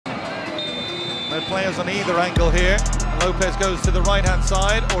No players on either angle here. Lopez goes to the right-hand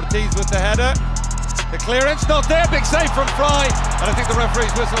side. Ortiz with the header. The clearance not there. Big save from Frei. And I think the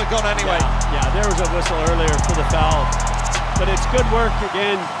referee's whistle had gone anyway. Yeah, there was a whistle earlier for the foul. But it's good work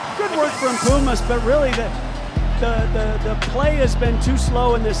again. Good work from Pumas, but really the play has been too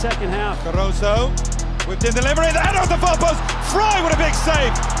slow in the second half. Caruso whipped in delivery. The header off the far post. Frei with a big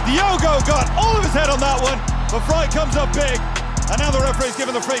save. Diogo got all of his head on that one. But Frei comes up big. And now the referee's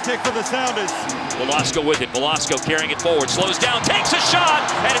given the free kick for the Sounders. Velasco with it. Velasco carrying it forward. Slows down. Takes a shot.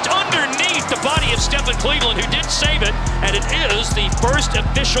 And it's underneath the body of Stefan who did save it. And it is the first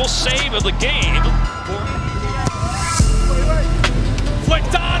official save of the game.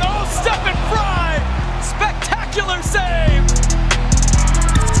 Flicked on. Oh, Stefan Frei! Spectacular save!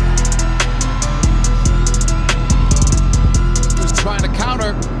 Just trying to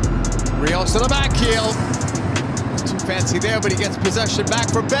counter. Rios to the back heel. Too fancy there, but he gets possession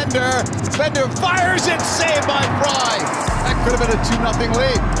back for Bender. Bender fires it, saved by Frei. That could have been a 2-0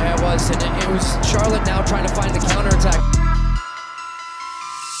 lead. Yeah, it was, and it was Charlotte now trying to find the counterattack.